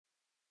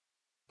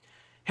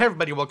Hey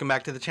everybody, welcome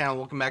back to the channel.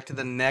 Welcome back to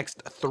the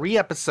next 3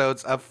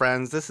 episodes of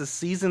Friends. This is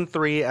season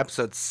 3,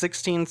 episodes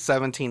 16,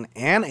 17,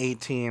 and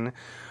 18.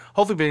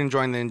 Hopefully you've been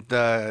enjoying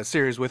the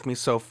series with me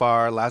so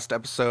far. Last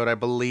episode, I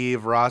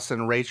believe Ross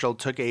and Rachel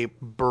took a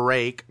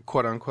break,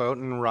 quote unquote,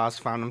 and Ross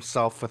found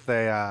himself with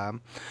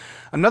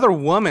another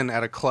woman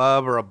at a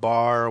club or a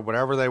bar or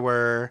whatever they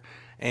were,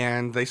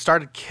 and they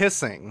started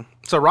kissing.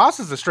 So Ross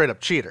is a straight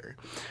up cheater,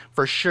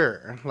 for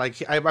sure.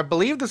 Like I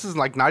believe this is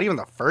like not even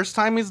the first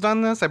time he's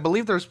done this. I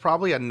believe there's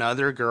probably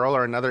another girl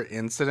or another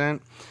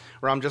incident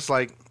where I'm just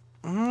like,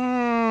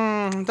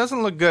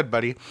 doesn't look good,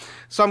 buddy.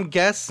 So I'm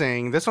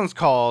guessing this one's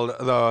called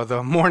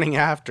the morning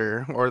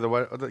after, or the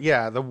what?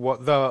 Yeah, the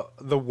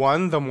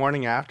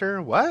morning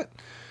after. What?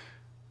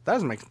 That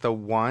doesn't make the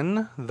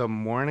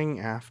morning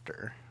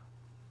after.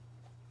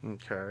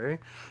 Okay.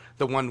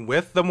 The one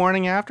with the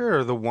morning after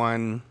or the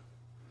one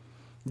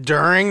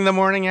during the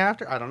morning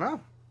after? I don't know.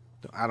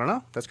 I don't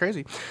know. That's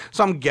crazy.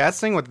 So I'm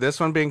guessing with this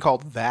one being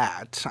called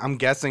that, I'm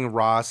guessing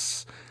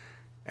Ross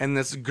and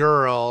this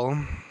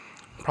girl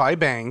probably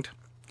banged.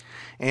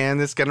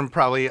 And it's gonna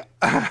probably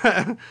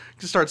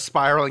just start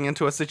spiraling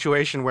into a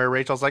situation where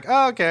Rachel's like,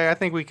 oh, okay, I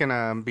think we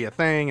can be a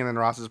thing. And then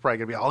Ross is probably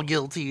gonna be all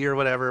guilty or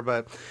whatever.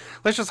 But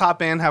let's just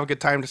hop in, have a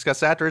good time,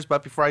 discuss afterwards.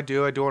 But before I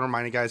do want to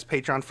remind you guys,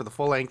 Patreon for the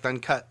full length,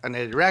 uncut,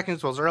 unedited reactions,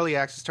 as well as early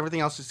access to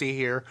everything else you see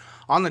here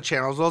on the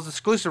channel, as well as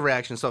exclusive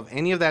reactions. So if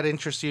any of that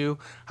interests you,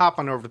 hop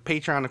on over to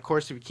Patreon. Of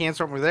course, if you can't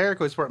support me there,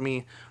 go support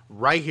me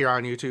right here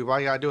on YouTube. All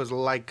you gotta do is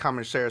like,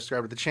 comment, share,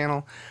 subscribe to the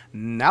channel.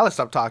 Now let's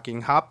stop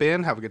talking, hop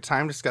in, have a good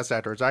time, discuss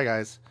afterwards. All right,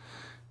 guys.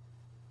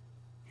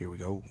 Here we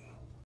go.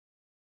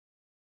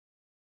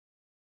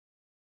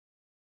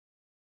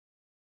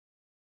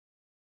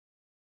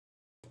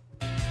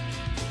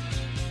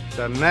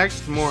 The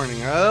next morning,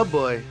 oh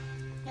boy.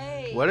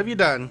 Hey. What have you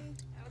done?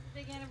 How was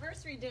the big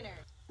anniversary dinner?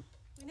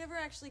 We never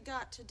actually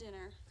got to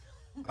dinner.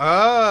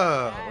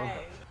 Oh.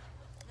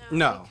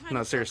 No, we kind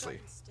of seriously.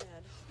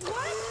 broke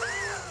up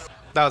instead.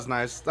 That was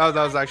nice. That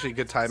was actually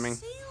good timing.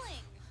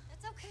 Ceiling.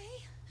 That's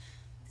okay.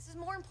 This is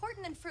more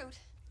important than fruit.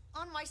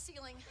 On my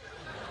ceiling.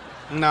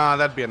 Nah,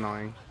 that'd be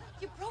annoying.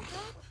 You broke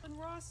up? When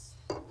Ross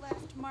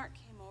left, Mark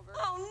came over.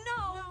 Oh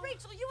no. No.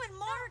 Rachel, you and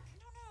Mark.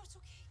 No, it's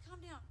okay. Calm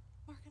down.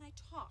 Mark and I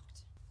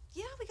talked.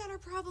 Yeah, we got our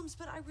problems,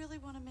 but I really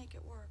want to make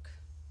it work.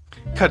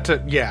 Cut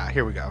to, yeah,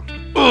 here we go.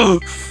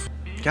 Oof.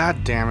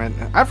 God damn it.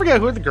 I forget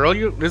who the girl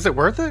is it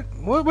worth it?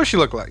 What's she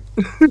look like?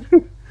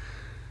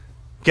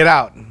 Get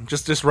out.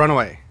 Just run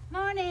away.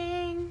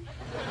 Morning.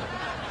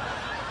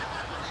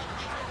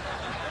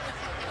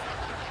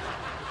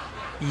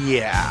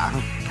 Yeah.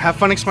 Have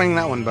fun explaining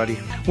that one, buddy.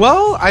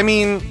 Well, I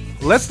mean,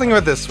 let's think of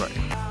it this way.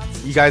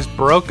 You guys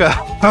broke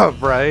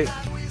up, right?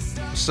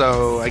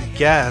 So I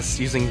guess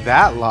using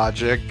that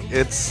logic,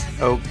 it's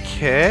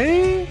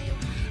okay?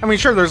 I mean,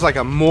 sure, there's like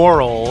a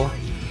moral,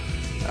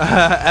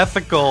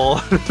 ethical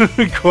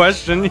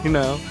question, you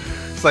know?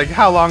 It's like,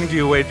 how long do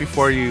you wait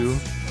before you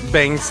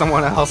bang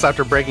someone else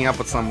after breaking up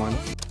with someone?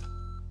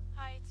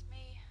 Hi, it's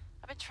me.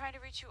 I've been trying to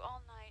reach you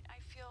all night. I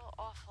feel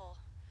awful.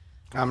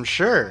 I'm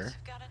sure.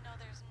 You've got to know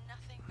there's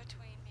nothing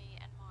between me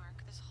and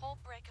Mark. This whole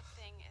breakup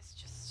thing is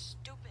just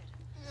stupid.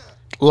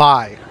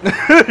 Lie.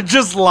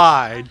 Just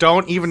lie.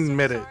 Don't even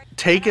admit it.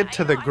 Take it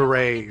to the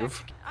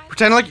grave.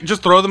 Pretend like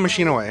just throw the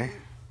machine away.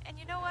 And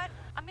you know what?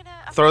 I'm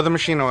Throw the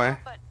machine away.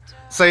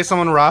 Say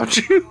someone robbed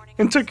you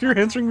and took your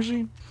answering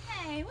machine.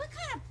 Hey, what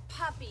kind of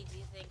puppy do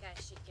you think I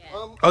should get?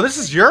 Oh, this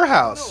is your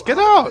house. Get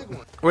out.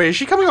 Wait, is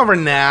she coming over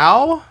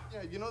now?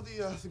 Yeah, you know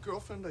the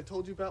girlfriend I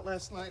told you about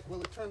last night? Well,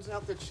 it turns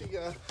out that she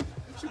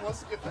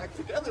wants to get back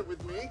together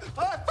with me.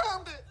 I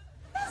found it!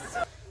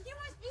 You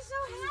must be so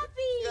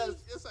happy.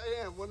 Yes,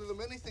 I am. One of the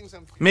many things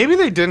I'm... Maybe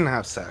they didn't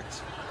have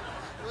sex.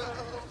 Well,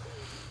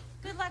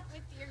 Good luck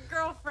with your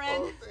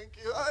girlfriend. oh, thank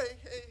you. Hey.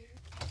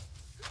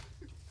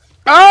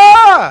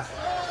 Ah!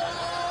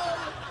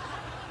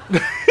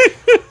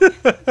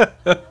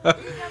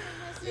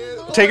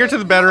 Take her to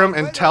the bedroom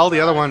and tell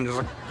the other one. Just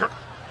like,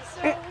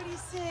 So, what do you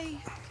say?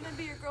 Can I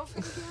be your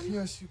girlfriend again?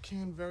 Yes, you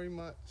can very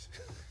much.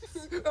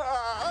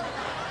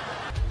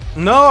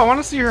 no, I want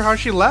to see her how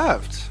she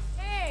left.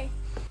 Hey,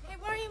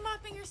 why are you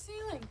mopping your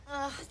ceiling?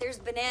 There's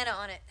banana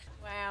on it.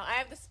 Wow, I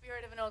have the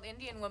spirit of an old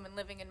Indian woman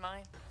living in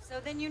mine. So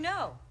then you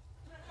know.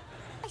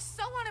 I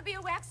so want to be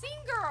a waxing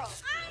girl.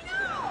 I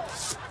know.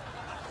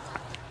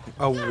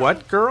 A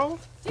what girl?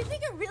 Do you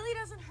think it really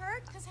doesn't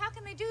hurt? Because how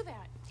can they do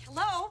that?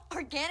 Hello?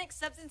 Organic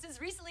substances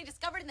recently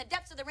discovered in the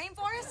depths of the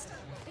rainforest?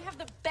 They have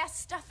the best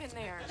stuff in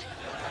there.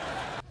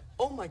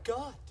 Oh my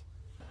God.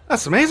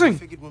 That's I amazing.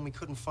 figured when we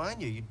couldn't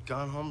find you, you'd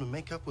gone home to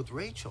make up with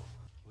Rachel.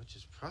 Which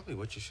is probably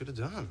what you should have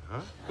done,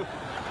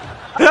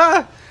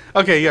 huh?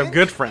 Okay, you have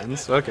good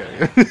friends.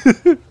 Okay.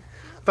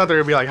 thought they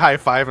were gonna be like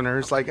high-fiving her.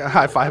 It's like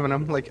high-fiving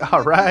him. Like,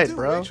 all right,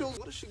 bro. Rachel,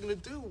 what is she gonna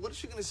do? What is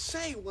she gonna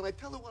say when I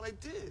tell her what I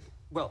did?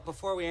 Well,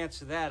 before we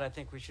answer that, I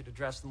think we should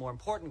address the more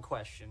important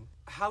question.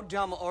 How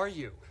dumb are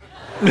you?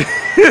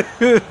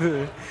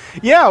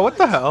 Yeah, what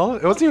the hell?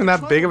 It wasn't even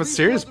that big of a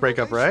serious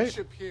breakup, right?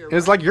 It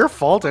was like your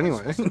fault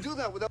anyway. Do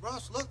that without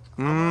Ross, look,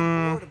 I'm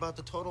on board about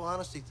the total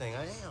honesty thing.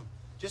 I am.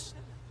 Just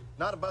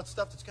not about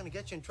stuff that's going to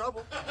get you in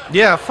trouble.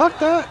 Yeah, fuck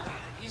that.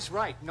 He's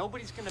right.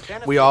 Nobody's going to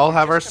benefit. We all You're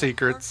have our just gonna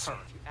secrets. hurt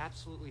her. You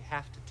absolutely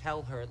have to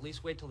tell her. At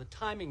least wait till the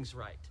timing's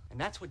right. And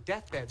that's what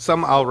deathbed's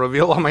Some I'll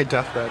reveal on my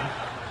deathbed.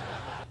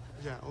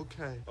 Yeah,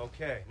 okay.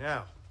 Okay,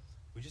 now,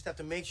 we just have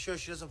to make sure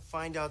she doesn't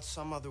find out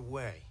some other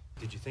way.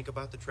 Did you think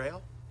about the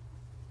trail?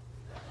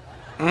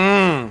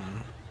 Well,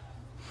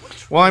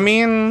 I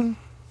mean,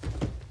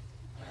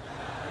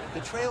 The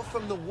trail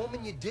from the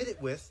woman you did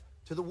it with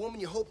to the woman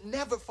you hope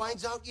never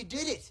finds out you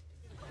did it.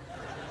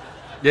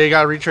 yeah, you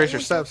gotta retrace your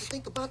Always have to steps.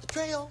 think about the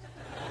trail.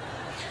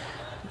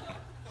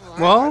 I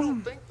Well,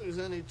 don't think there's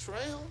any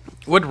trail.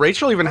 would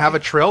Rachel even have a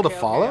trail to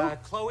follow?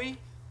 Chloe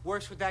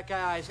works with that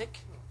guy Isaac.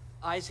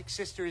 Isaac's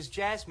sister is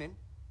Jasmine.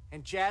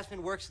 And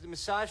Jasmine works at the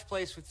massage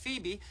place with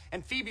Phoebe.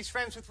 And Phoebe's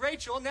friends with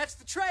Rachel. And that's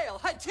the trail.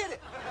 I did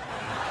it.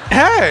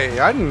 Hey,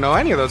 I didn't know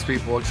any of those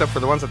people except for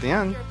the ones at the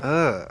end.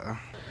 Ugh.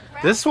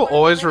 This will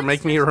always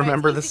make me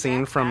remember the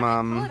scene from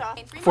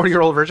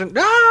 40-Year-Old Virgin.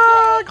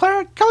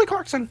 Ah, Kelly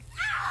Clarkson. Is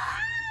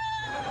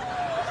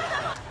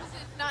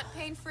it not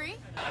pain-free?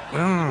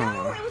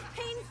 Mm. It was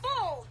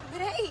painful.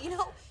 But hey,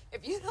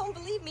 if you don't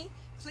believe me,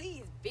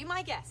 please be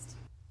my guest.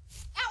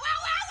 Ow, ow,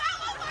 ow,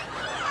 ow, oh my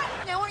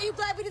God! Now, aren't you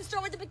glad we didn't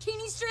start with the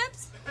bikini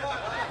strips?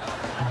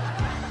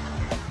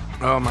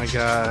 Oh my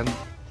god.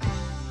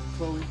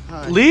 Chloe,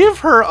 hi. Leave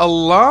her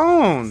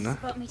alone.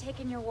 About me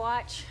taking your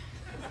watch.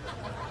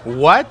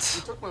 What?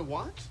 You took my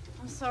watch?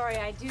 I'm sorry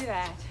I do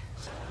that.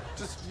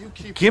 Just you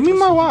keep. Give me my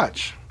Listen,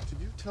 watch. Did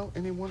you tell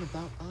anyone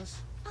about us?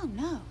 Oh,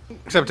 no.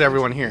 Except to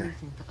everyone here.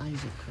 Anything to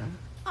Isaac, right?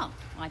 Oh,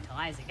 I tell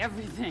Isaac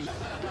everything.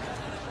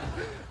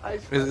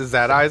 Is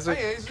that Isaac?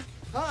 Hey, Isaac.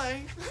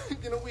 Hi.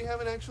 We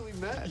haven't actually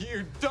met.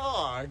 You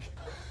dog.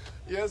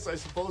 Yes, I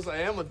suppose I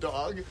am a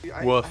dog.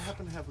 I Woof.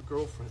 happen to have a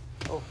girlfriend.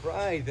 Oh,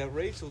 right. That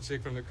Rachel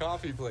chick from the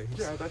coffee place.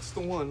 Yeah, that's the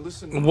one.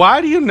 Listen.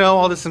 Why do you know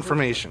all this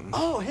information?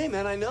 Oh, hey,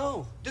 man, I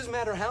know. Doesn't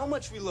matter how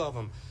much we love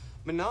them.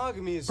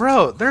 Monogamy is...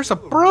 Bro, there's a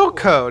bro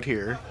code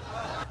here.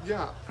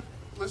 Yeah.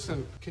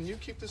 Listen, can you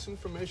keep this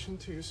information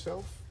to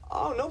yourself?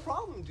 Oh, no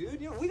problem,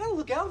 dude. We gotta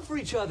look out for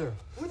each other.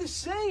 We're the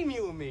same,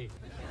 you and me.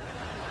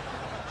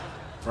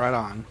 Right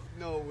on.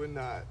 No, we're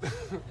not.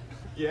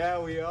 Yeah,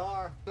 we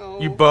are. No.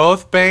 You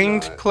both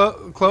banged Not.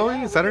 Chloe?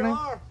 Yeah, Is that her we name?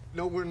 are.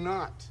 No, we're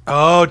not.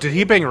 Oh, did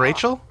he bang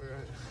Rachel?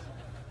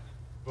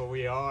 But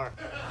we are.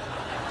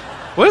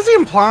 What is he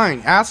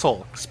implying?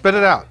 Asshole. Spit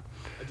it out.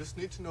 I just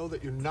need to know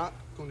that you're not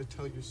going to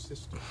tell your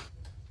sister.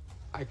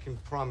 I can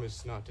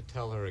promise not to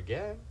tell her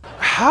again.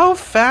 How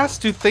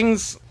fast do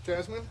things...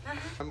 Jasmine,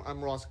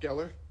 I'm Ross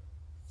Geller.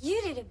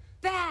 You did a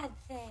bad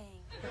thing.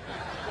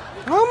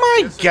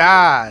 Oh my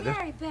god.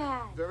 Very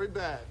bad. Very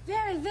bad.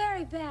 Very,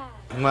 very bad.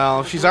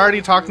 Well, if she's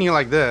already talking to you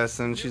like this,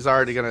 and she's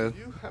already gonna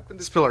You happen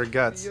to spill her talk to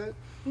me guts. yet?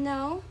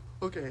 No?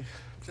 Okay,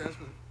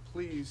 Jasmine,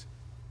 please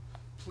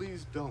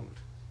don't.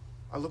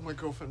 I love my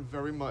girlfriend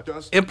very much.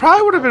 Just It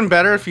probably would have been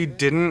better if you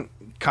didn't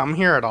come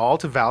here at all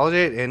to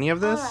validate any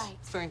of this. All right.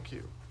 Thank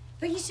you.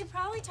 But you should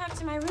probably talk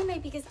to my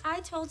roommate because I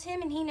told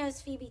him and he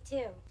knows Phoebe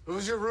too.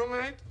 Who's your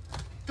roommate?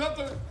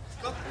 Gunther!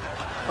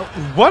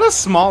 What a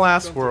small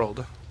ass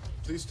world.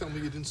 Please tell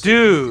me you didn't say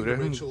anything to Dude,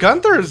 Rachel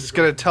Gunther about is the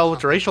gonna girl tell from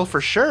with Rachel for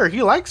sure.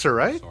 He likes her,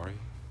 right? Sorry.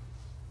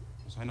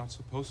 Was I not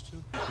supposed to?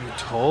 You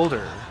told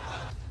her.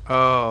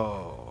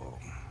 Oh.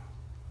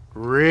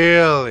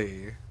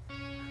 Really?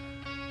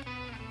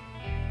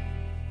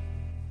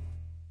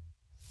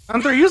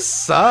 Gunther, you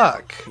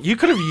suck. You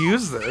could have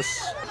used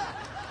this.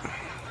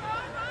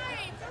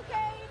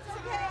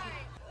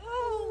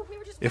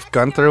 If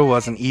Gunther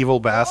was an evil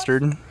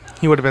bastard,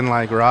 he would have been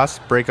like, Ross,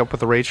 break up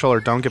with Rachel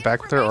or don't get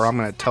back with her or I'm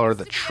going to tell her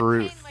the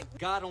truth.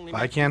 God only If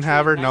I makes can't you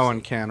have her, treat no nicely.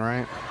 one can,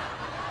 right?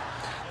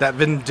 That I think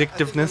women just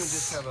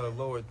vindictiveness. have a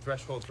lower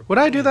threshold for Would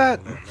I do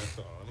that? pain, that's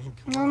all. I mean,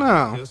 I come don't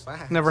on, know. just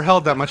facts. Never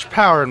held that much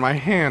power in my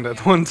hand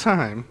at one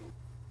time.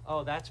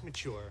 Oh, that's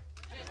mature.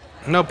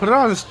 No, put it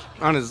on his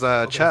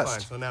Okay, chest.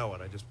 Fine. So now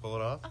what? I just pull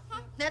it off?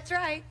 That's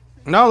right.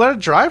 No, let it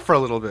dry for a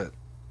little bit.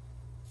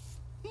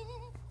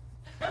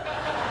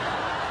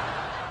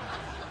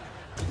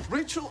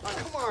 Rachel,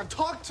 come on,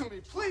 talk to me,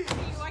 please.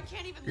 I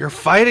can't even. You're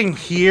fighting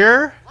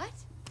here? What?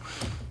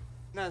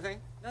 Nothing.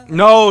 Nothing.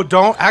 No,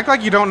 don't act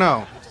like you don't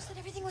know. I just said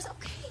everything was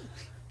okay.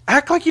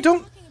 Act like you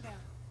don't. Talking about.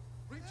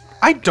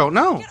 I don't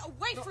know. Get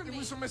away No, from it me.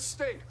 was a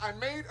mistake. I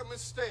made a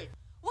mistake.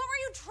 What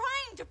were you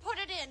trying to put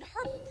it in?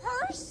 Her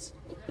purse?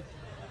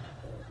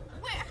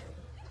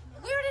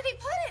 Where did he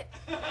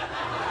put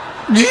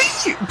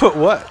it? Put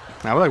what?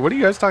 I was like, what are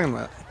you guys talking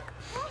about?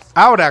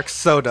 I would act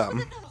so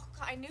dumb.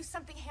 I I knew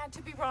something had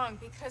to be wrong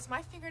because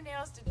my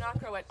fingernails did not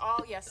grow at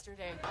all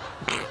yesterday.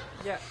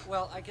 Yeah,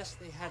 well, I guess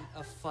they had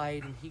a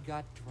fight and he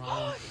got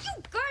drunk.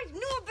 You guys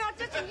knew about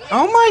this and you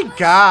Oh my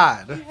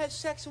God. We had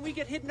sex and we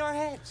get hit in our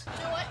heads.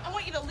 You know what? I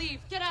want you to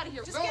leave. Get out of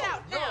here. Just No, get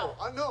out now.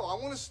 no, I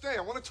want to stay.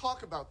 I want to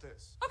talk about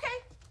this. Okay.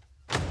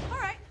 All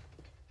right.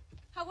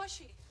 How was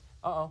she?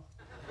 Uh-oh.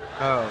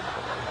 Oh.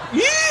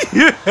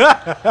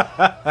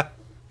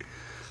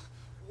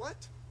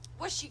 What?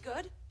 Was she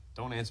good?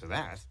 Don't answer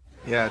that.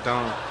 Yeah, don't.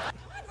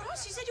 Come on,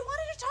 Ross. You said you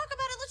wanted to talk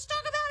about it. Let's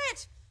talk about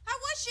it. How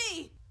was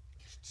she?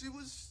 She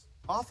was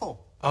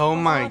Awful. Oh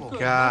my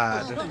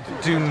God.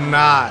 Do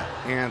not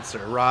answer.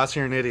 Ross,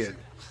 you're an idiot.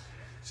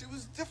 She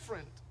was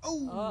different.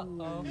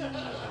 Oh.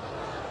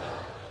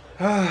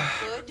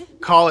 Good.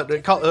 Call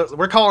it.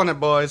 We're calling it,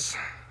 boys.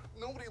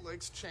 Nobody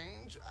likes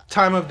change.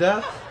 Time of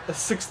death?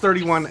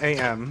 6:31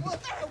 a.m.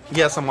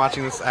 Yes, I'm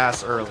watching this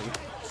ass early.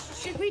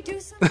 Should we do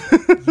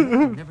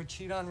something? Never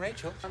cheat on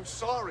Rachel. I'm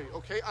sorry,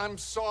 okay? I'm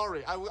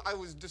sorry. I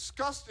was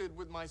disgusted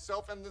with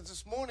myself, and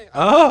this morning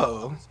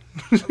Oh.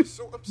 I was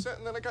so upset,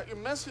 and then I got your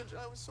message, and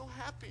I was so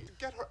happy to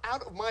get her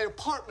out of my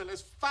apartment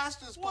as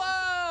fast as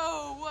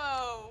possible.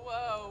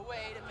 Whoa.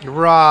 Wait a minute.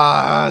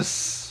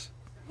 Ross.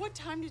 What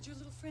time did your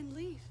little friend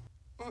leave?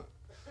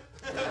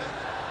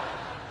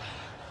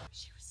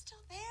 She was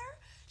still there?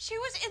 She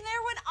was in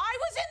there when I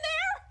was in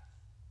there?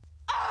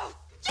 Oh,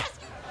 just...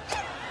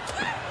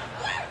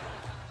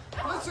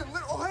 Listen,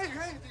 oh,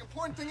 hey, the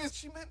important thing is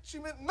she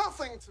meant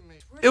nothing to me.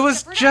 It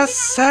was just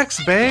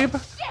sex, babe.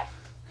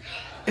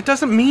 It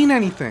doesn't mean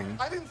anything.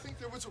 I didn't think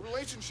there was a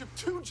relationship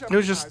to It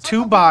was just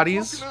two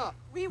bodies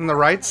in the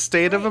right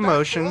state of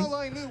emotion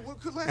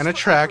and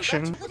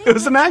attraction. It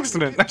was an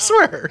accident, I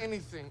swear.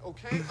 Anything,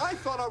 okay? I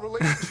thought our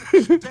relationship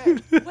was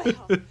dead. Well,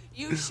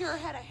 you sure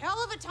had a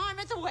hell of a time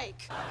at the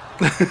wake.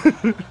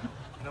 You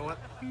know what?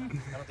 I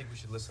don't think we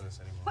should listen to this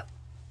anymore. What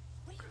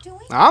are you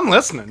doing? I'm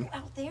listening.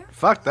 Out there?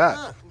 Fuck that.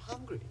 I'm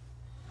hungry.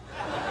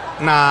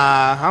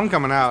 Nah, I'm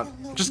coming out.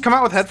 Just come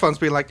out with headphones,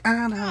 be like,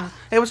 no.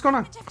 Hey, what's going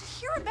on? I have to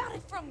hear about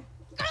it from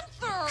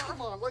Gunther.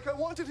 Come on, like I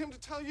wanted him to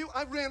tell you,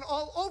 I ran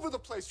all over the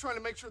place trying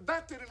to make sure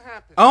that didn't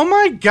happen. Oh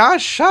my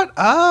gosh, shut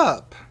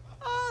up.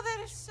 Oh,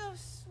 that is so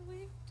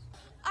sweet.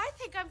 I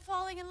think I'm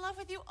falling in love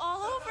with you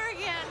all over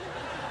again.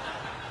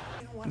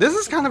 This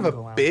is kind of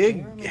a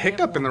big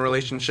hiccup in the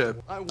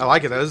relationship. I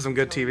like it though, this is some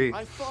good TV.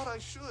 I thought I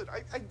should.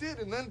 I did,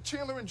 and then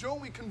Chandler and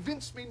Joey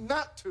convinced me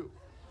not to.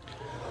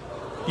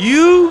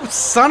 You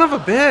son of a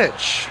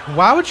bitch.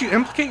 Why would you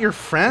implicate your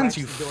friends,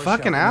 you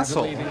fucking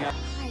asshole? Hi,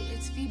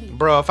 it's Phoebe.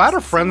 Bro, if I had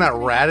a friend that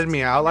ratted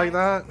me out like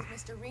that,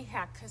 Mr.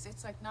 Rehack, because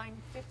it's like 9:15.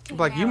 I'd be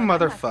like, you now, and I'm not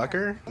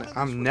motherfucker. there.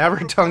 I'm never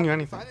telling you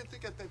anything. I didn't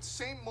think at that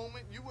same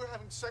moment you were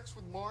having sex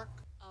with Mark.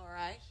 All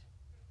right.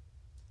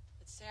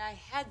 Let's say I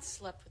had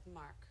slept with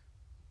Mark.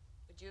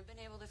 Would you have been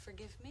able to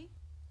forgive me?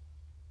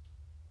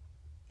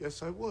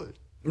 Yes, I would.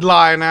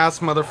 Lying ass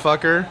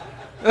motherfucker.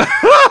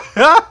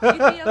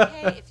 You'd be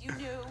okay if you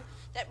knew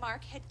that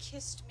Mark had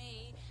kissed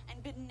me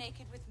and been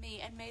naked with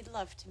me and made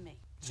love to me.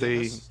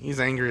 See, he's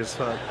angry as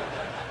fuck.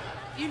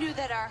 You knew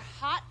that our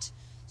hot,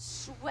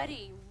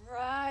 sweaty,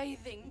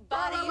 writhing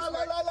bodies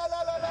were...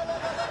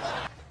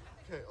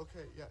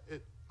 Okay, yeah,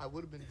 I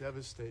would have been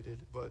devastated,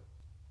 but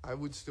I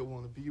would still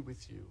want to be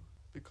with you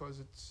because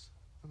it's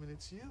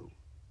you.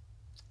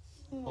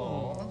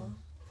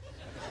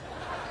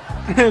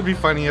 It'd be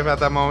funny if at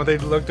that moment they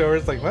looked over,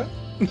 it's like, what?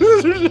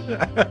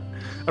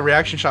 A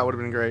reaction shot would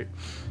have been great.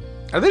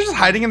 Are they just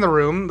hiding in the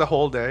room the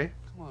whole day?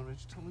 Come on,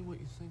 Rich, tell me what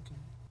you're thinking.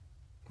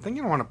 I think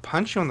I want to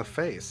punch you in the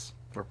face.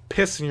 Or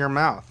piss in your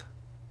mouth.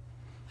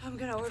 I'm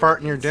gonna order Fart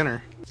in your pizza.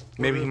 dinner.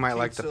 Maybe he might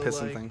like the Pizza,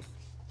 pissing like, thing.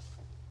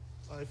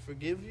 I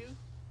forgive you?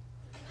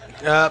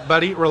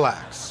 Buddy,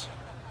 relax.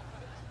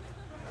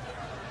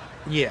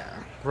 Yeah,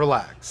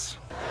 relax.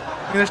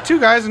 I mean, there's two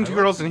guys and two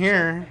girls in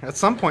here. At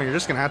some point, you're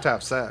just gonna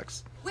have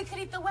sex. We could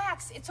eat the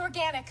wax. It's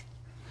organic.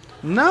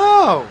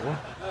 No!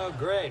 Oh,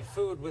 great.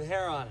 Food with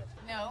hair on it.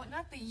 No,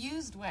 not the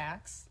used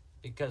wax.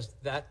 Because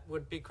that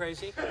would be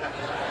crazy.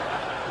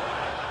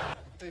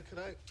 Hey,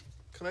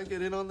 could I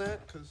get in on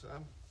that? Because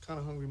I'm kind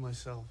of hungry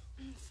myself.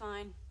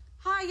 Fine.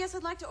 Hi, yes,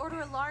 I'd like to order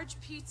a large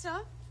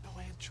pizza No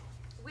anchovy.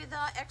 with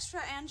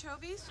extra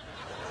anchovies.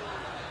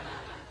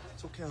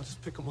 It's okay, I'll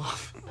just pick them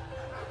off.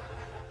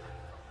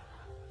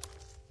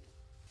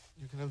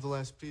 You can have the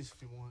last piece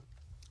if you want.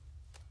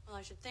 Well,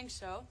 I should think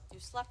so. You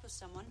slept with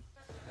someone.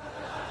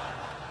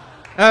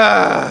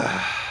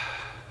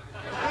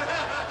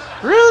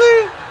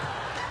 Really?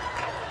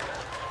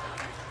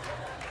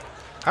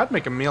 I'd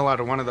make a meal out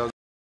of one of those.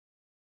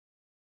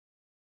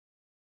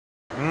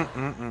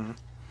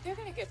 They're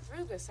gonna get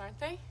through this, aren't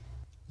they?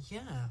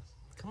 Yeah.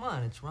 Come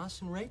on, it's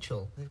Ross and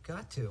Rachel. They've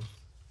got to.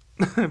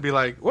 I'd be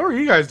like, what were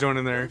you guys doing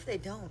in there? If they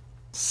don't.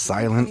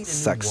 Silent Need a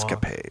new walk.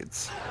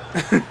 sexcapades.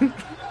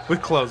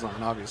 With clothes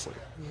on, obviously.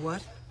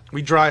 What?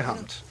 We dry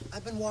humped.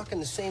 I've been walking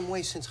the same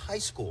way since high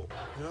school.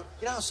 You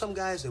know how some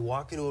guys, they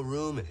walk into a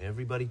room and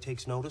everybody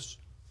takes notice?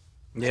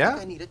 Yeah? I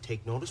think I need a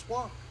take notice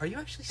walk. Are you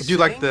actually Do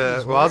like saying the,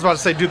 these well, I was about to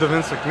words? say do the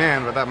Vince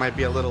McMahon, but that might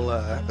be a little,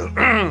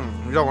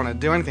 you don't want to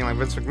do anything like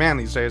Vince McMahon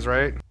these days,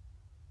 right?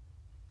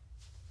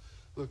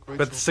 Look, Rachel,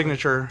 But the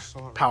signature I'm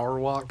sorry. power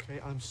walk. Okay,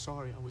 I'm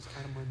sorry. I was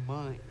out of my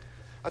mind.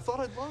 I thought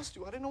I'd lost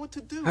you. I didn't know what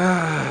to do. Come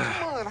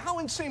on, how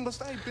insane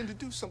must I have been to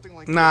do something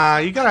like Nah,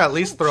 this? you gotta at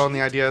least throw in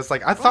the idea. It's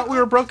like, I thought we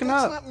were broken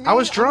That's up. not me. I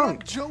was I'm drunk.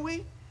 not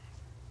Joey.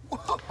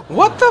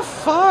 What the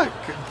fuck?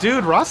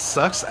 Dude, Ross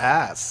sucks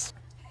ass.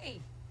 Hey,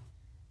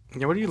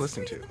 Yeah, what are you it's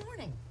listening 3 to? in the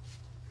morning.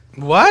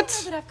 What? I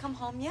don't know that I've come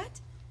home yet.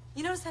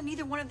 You notice how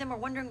neither one of them are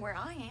wondering where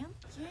I am?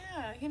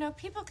 Yeah, you know,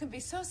 people can be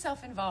so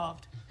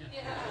self-involved. You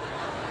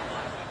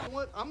know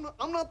what?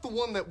 I'm not the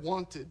one that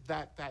wanted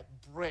that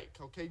break,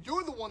 okay?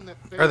 You're the one that...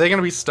 Are they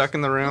gonna be stuck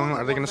in the room? You're Are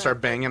the they one gonna start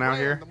that banging out ran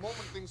here? The moment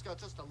things got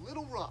just a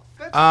little rough.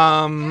 That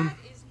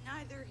is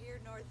neither here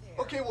nor there.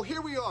 Okay, well,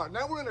 here we are.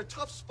 Now we're in a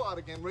tough spot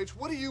again, Rach.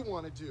 What do you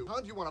want to do?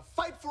 Huh? Do you want to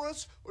fight for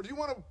us, or do you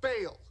want to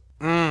bail?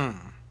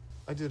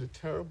 I did a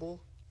terrible,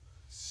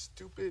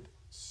 stupid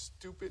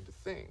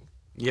thing.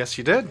 Yes,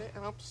 you did. Okay,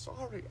 and I'm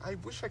sorry. I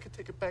wish I could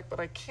take it back, but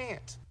I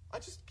can't. I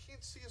just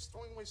can't see us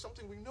throwing away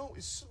something we know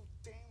is so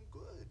damn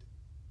good.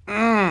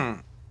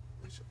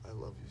 Rachel, I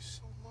love you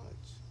so much.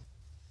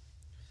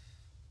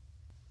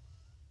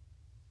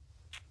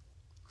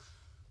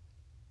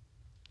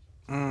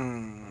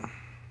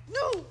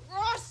 No,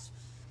 Ross,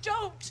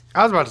 don't.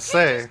 I was about to You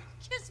say. can't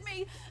just kiss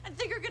me and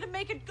think you're gonna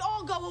make it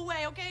all go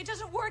away, okay? It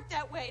doesn't work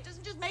that way. It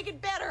doesn't just make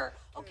it better,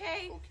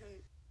 okay? Okay.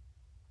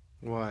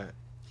 What? I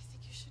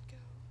think you should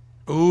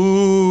go.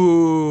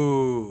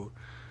 Ooh.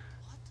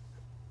 I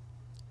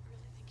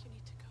really think you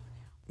need to go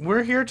now.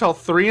 We're here till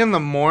 3 in the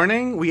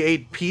morning. We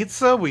ate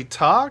pizza. We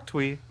talked.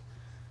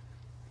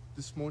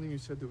 This morning you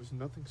said there was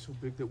nothing so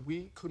big that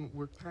we couldn't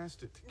work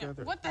past it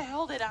together. What the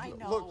hell did I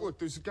know? Look,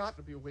 there's got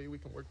to be a way we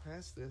can work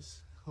past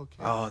this. Okay.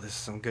 Oh, this is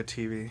some good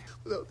TV.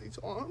 Without these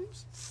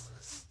arms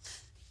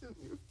and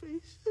your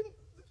face and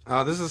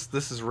Oh, this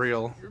is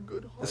real. your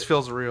good heart. This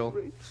feels real.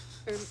 Rach,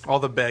 and All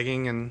the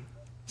begging and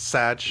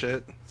sad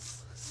shit.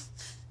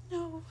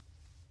 No.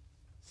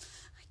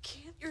 I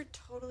can't. You're a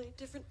totally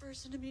different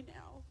person to me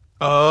now.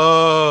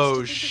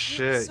 Oh, Just to think of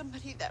you as shit.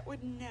 Somebody that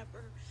would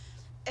never,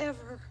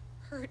 ever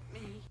hurt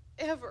me.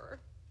 Ever.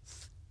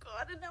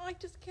 God, and now I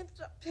just can't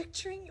stop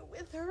picturing you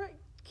with her. I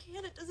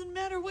can't. It doesn't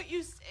matter what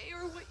you say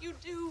or what you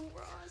do,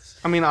 Ross.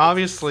 I mean,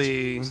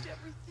 obviously, It's changed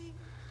everything.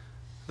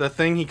 the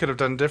thing he could have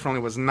done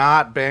differently was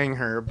not bang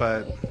her,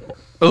 but...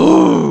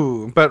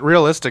 Ooh! But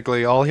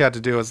realistically, all he had to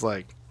do was,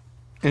 like,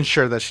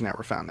 ensure that she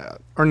never found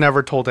out. Or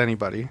never told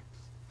anybody.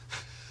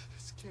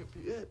 this can't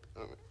be it. I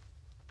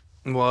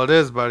mean, Well, it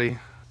is, buddy.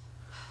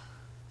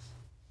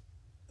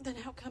 Then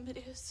how come it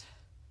is?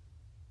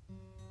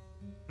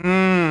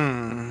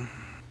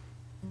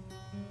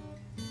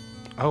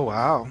 Oh,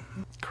 wow.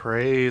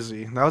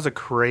 Crazy. That was a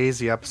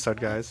crazy episode,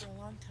 guys.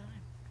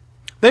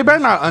 They better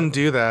not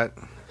undo that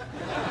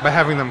by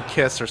having them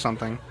kiss or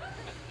something.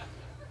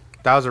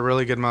 That was a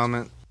really good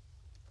moment.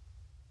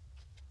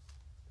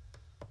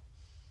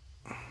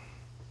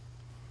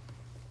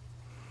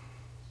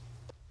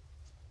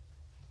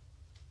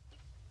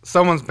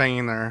 Someone's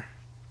banging their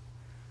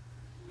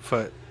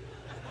foot.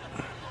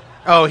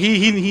 Oh,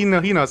 he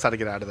knows how to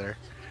get out of there.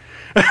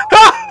 Is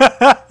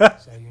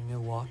that your new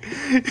walk?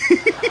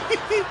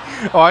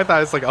 Oh, I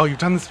thought it's like, oh, you've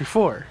done this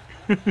before.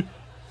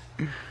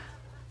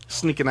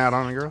 Sneaking out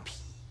on a girl.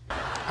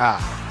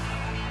 Ah.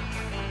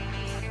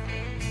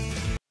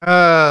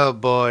 Oh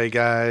boy,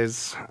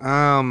 guys.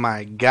 Oh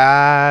my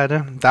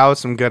god. That was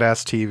some good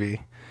ass TV.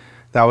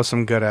 That was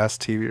some good ass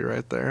TV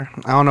right there.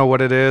 I don't know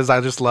what it is.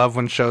 I just love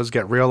when shows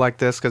get real like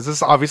this because this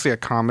is obviously a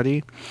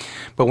comedy.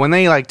 But when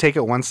they like take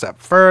it one step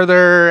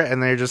further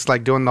and they're just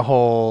like doing the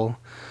whole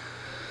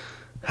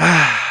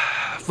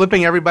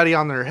flipping everybody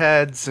on their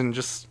heads and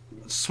just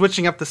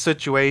switching up the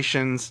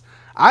situations,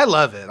 I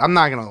love it. I'm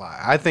not gonna lie.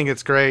 I think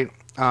it's great.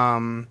 I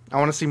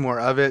want to see more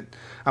of it.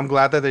 I'm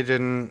glad that they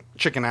didn't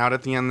chicken out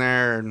at the end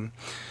there and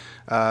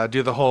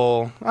do the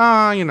whole,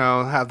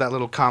 have that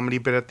little comedy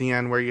bit at the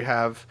end where you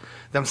have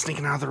them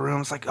sneaking out of the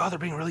room. It's like, oh, they're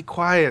being really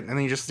quiet. And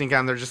then you just sneak out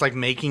and they're just like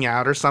making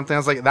out or something. I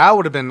was like, that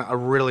would have been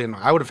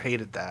I would have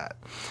hated that.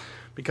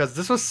 Because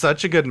this was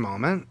such a good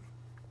moment.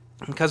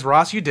 Because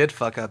Ross, you did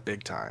fuck up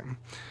big time.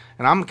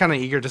 And I'm kind of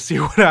eager to see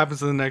what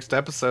happens in the next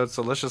episode.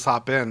 So let's just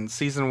hop in.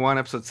 Season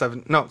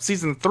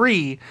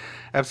 3,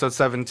 episode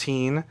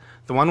 17.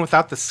 The one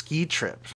without the ski trip.